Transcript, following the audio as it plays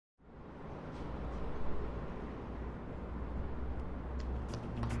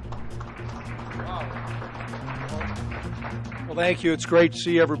Well, thank you. It's great to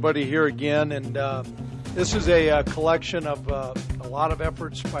see everybody here again. And this is a collection of a lot of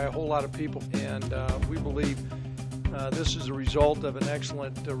efforts by a whole lot of people. And we believe this is a result of an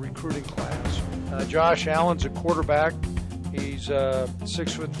excellent recruiting class. Josh Allen's a quarterback. He's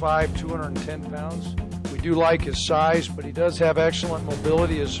 6'5", 210 pounds. We do like his size, but he does have excellent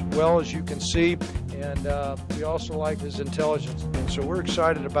mobility as well, as you can see. And we also like his intelligence. And so we're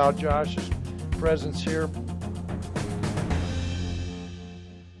excited about Josh's presence here.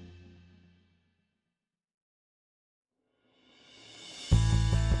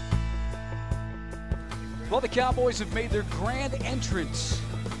 Well, the Cowboys have made their grand entrance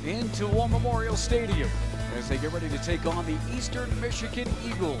into War Memorial Stadium as they get ready to take on the Eastern Michigan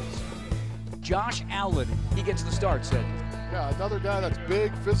Eagles. Josh Allen, he gets the start, Sid. Yeah, another guy that's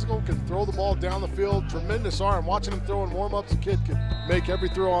big, physical, can throw the ball down the field, tremendous arm. Watching him throw in warm-ups, the kid can make every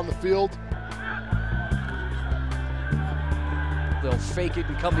throw on the field. They'll fake it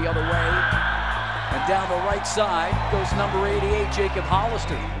and come the other way. And down the right side goes number 88, Jacob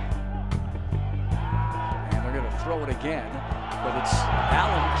Hollister. Throw it again, but it's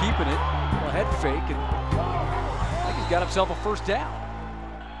Allen keeping it. A head fake, and I think he's got himself a first down.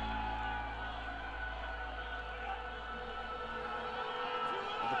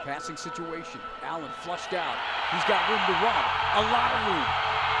 The passing situation. Allen flushed out. He's got room to run, a lot of room,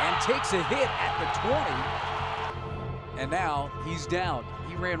 and takes a hit at the 20. And now he's down.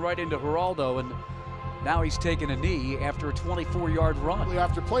 He ran right into Geraldo, and now he's taking a knee after a 24-yard run.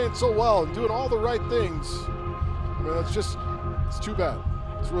 After playing so well and doing all the right things, I mean, it's too bad.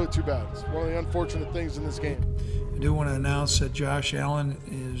 It's really too bad. It's one of the unfortunate things in this game. I do want to announce that Josh Allen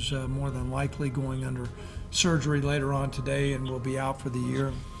is more than likely going under surgery later on today and will be out for the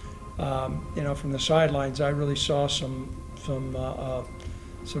year. You know, from the sidelines, I really saw some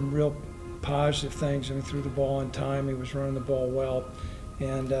real positive things. I mean, threw the ball on time. He was running the ball well,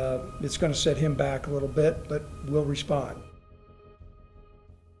 and it's going to set him back a little bit, but we'll respond.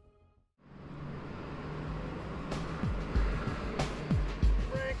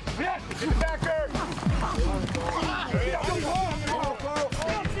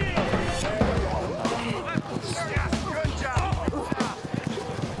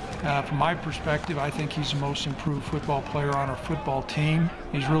 From my perspective, I think he's the most improved football player on our football team.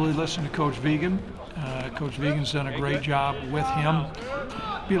 He's really listened to Coach Vigen. Coach Vigen's done a great job with him.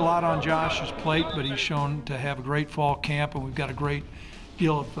 Be a lot on Josh's plate, but he's shown to have a great fall camp, and we've got a great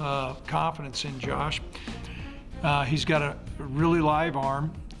deal of confidence in Josh. He's got a really live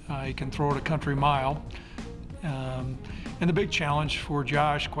arm. He can throw it a country mile. And the big challenge for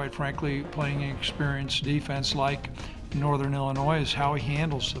Josh, quite frankly, playing an experienced defense like Northern Illinois, is how he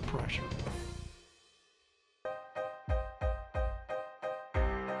handles the pressure.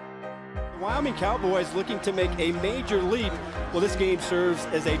 Wyoming Cowboys looking to make a major leap. Well, this game serves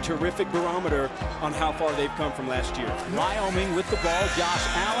as a terrific barometer on how far they've come from last year. Wyoming with the ball. Josh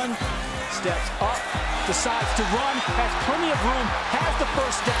Allen steps up, decides to run, has plenty of room, has the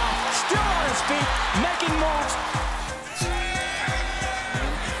first down, still on his feet, making moves.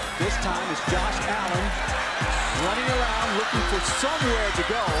 This time it's Josh Allen running around looking for somewhere to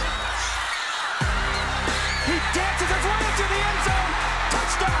go. He dances his way into the end zone.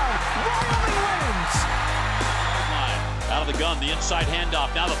 Touchdown! Wyoming wins! Out of the gun, the inside handoff.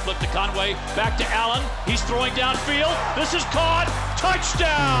 Now the flip to Conway. Back to Allen. He's throwing downfield. This is caught.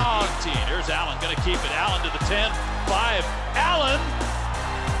 Touchdown! Here's Allen. Going to keep it. Allen to the 10. 5. Allen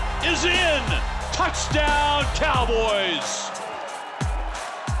is in. Touchdown, Cowboys.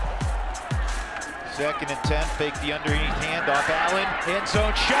 Second and 10, fake the underneath handoff. Allen, end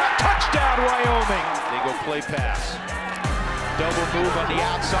zone shot, touchdown Wyoming. They go play pass. Double move on the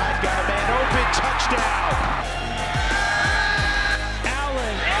outside, got a man open, touchdown.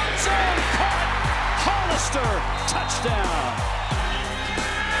 Allen, end zone caught. Hollister, touchdown.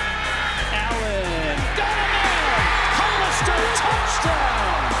 Allen, got a man. Hollister,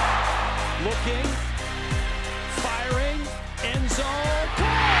 touchdown. Looking, firing, end zone,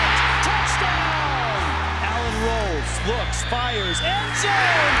 caught, touchdown. Rolls, looks, fires, end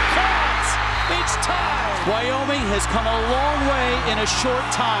zone, caught! It's time! Wyoming has come a long way in a short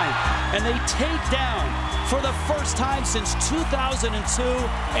time, and they take down, for the first time since 2002,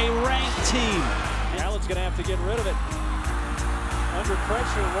 a ranked team. Allen's going to have to get rid of it. Under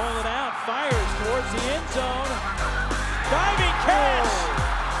pressure, rolling out, fires towards the end zone. Diving catch!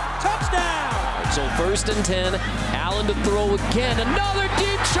 Touchdown! So 1st and 10, Allen to throw again. Another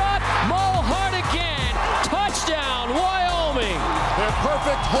deep shot, Mulhart again. Touchdown, Wyoming! Their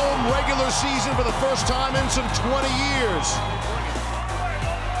perfect home regular season for the first time in some 20 years.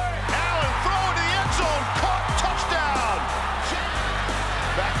 Allen throwing to the end zone, caught, touchdown.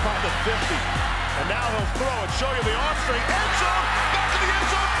 50. And now he'll throw it, show you the off straight. End zone, back to the end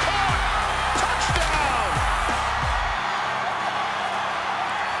zone, caught! Touchdown!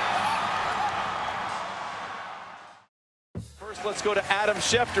 First, let's go to Adam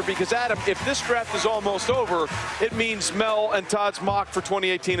Schefter, because Adam, if this draft is almost over, it means Mel and Todd's mock for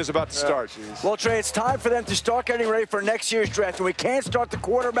 2018 is about to start. Well, Trey, it's time for them to start getting ready for next year's draft, and we can't start the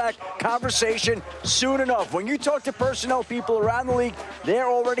quarterback conversation soon enough. When you talk to personnel people around the league, they're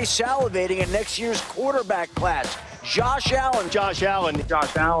already salivating at next year's quarterback class. Josh Allen. Josh Allen.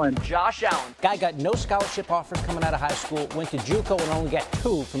 Josh Allen. Josh Allen. Guy got no scholarship offers coming out of high school, went to JUCO and only got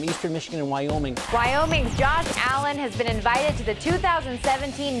 2 from Eastern Michigan and Wyoming. Wyoming's Josh Allen has been invited to the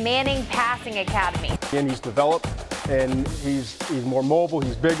 2017 Manning Passing Academy. And he's developed, and he's more mobile,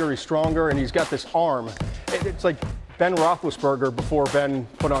 he's bigger, he's stronger, and he's got this arm. It's like Ben Roethlisberger before Ben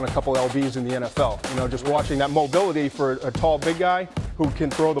put on a couple LBs in the NFL. You know, just watching that mobility for a tall, big guy who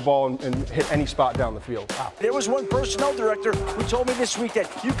can throw the ball and hit any spot down the field. Wow. There was one personnel director who told me this week that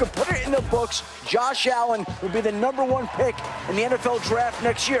you can put it in the books. Josh Allen will be the #1 pick in the NFL draft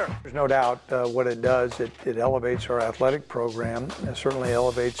next year. There's no doubt what it does. It elevates our athletic program. It certainly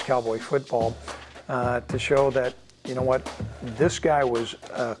elevates Cowboy football to show that, you know what, this guy was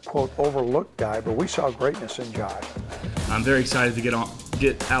a, quote, overlooked guy, but we saw greatness in Josh. I'm very excited to get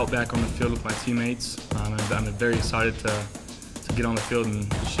out back on the field with my teammates. I'm very excited to get on the field and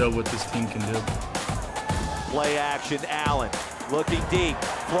show what this team can do. Play action, Allen looking deep,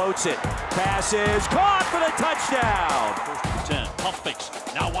 floats it, passes, caught for the touchdown. 1st and 10, pump fakes,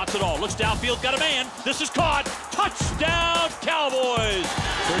 now wants it all, looks downfield, got a man, this is caught, touchdown Cowboys.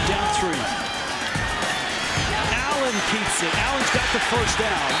 3rd down 3. Allen keeps it, Allen's got the 1st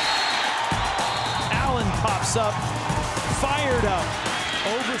down. Allen pops up, fired up,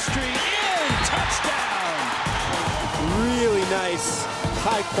 Overstreet in, touchdown. Really nice,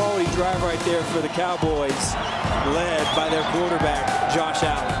 high-quality drive right there for the Cowboys, led by their quarterback, Josh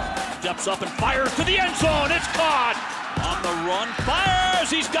Allen. Steps up and fires to the end zone. It's caught. On the run, fires.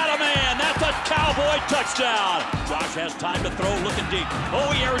 He's got a man. That's a Cowboy touchdown. Josh has time to throw, looking deep. Oh,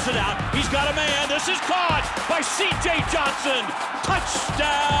 he airs it out. He's got a man. This is caught by C.J. Johnson.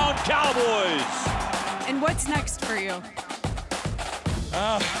 Touchdown, Cowboys. And what's next for you?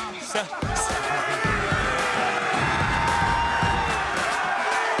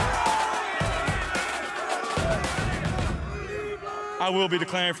 I will be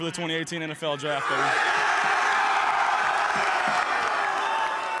declaring for the 2018 NFL Draft, baby.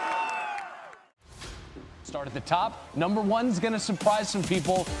 Start at the top. #1's going to surprise some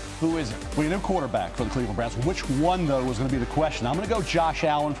people. Who is it? We need a quarterback for the Cleveland Browns. Which one, though, is going to be the question? I'm going to go Josh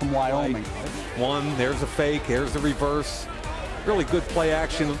Allen from Wyoming. One, there's a fake, here's the reverse. Really good play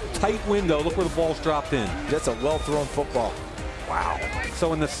action, tight window. Look where the ball's dropped in. That's a well-thrown football. Wow.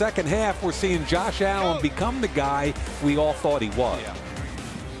 So in the second half, we're seeing Josh Allen become the guy we all thought he was. Yeah.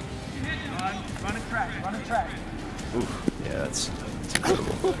 Run a track. Ooh, yeah, that's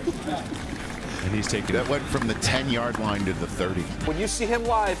and he's taking that went from the 10-yard line to the 30. When you see him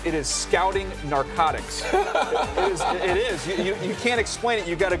live, it is scouting narcotics. it is. You can't explain it.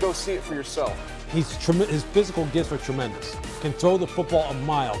 You got to go see it for yourself. His physical gifts are tremendous. Can throw the football a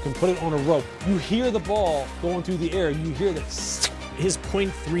mile, can put it on a rope. You hear the ball going through the air, you hear that. His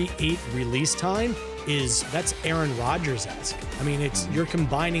 .38 release time that's Aaron Rodgers-esque. I mean, you're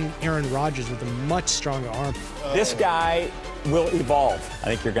combining Aaron Rodgers with a much stronger arm. This guy will evolve. I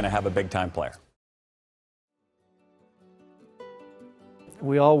think you're going to have a big-time player.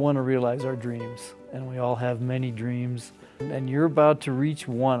 We all want to realize our dreams, and we all have many dreams, and you're about to reach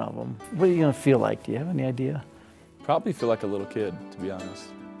one of them. What are you going to feel like? Do you have any idea? Probably feel like a little kid, to be honest.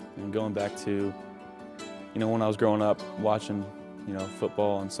 And going back to, when I was growing up, watching,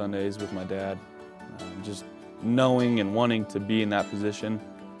 football on Sundays with my dad, just knowing and wanting to be in that position.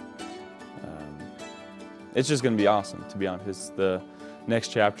 It's just going to be awesome, to be honest. It's the next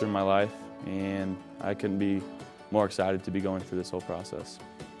chapter in my life, and I couldn't be more excited to be going through this whole process.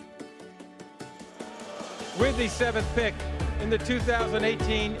 With the 7th pick in the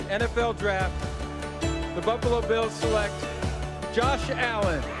 2018 NFL Draft, the Buffalo Bills select Josh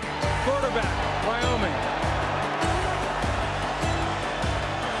Allen, quarterback, Wyoming.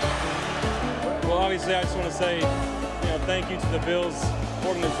 Well, obviously, I just want to say, thank you to the Bills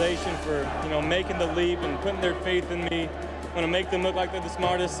organization for, making the leap and putting their faith in me. I'm going to make them look like they're the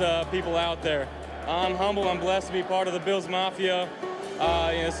smartest people out there. I'm humble. I'm blessed to be part of the Bills Mafia.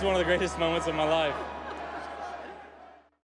 This is one of the greatest moments of my life.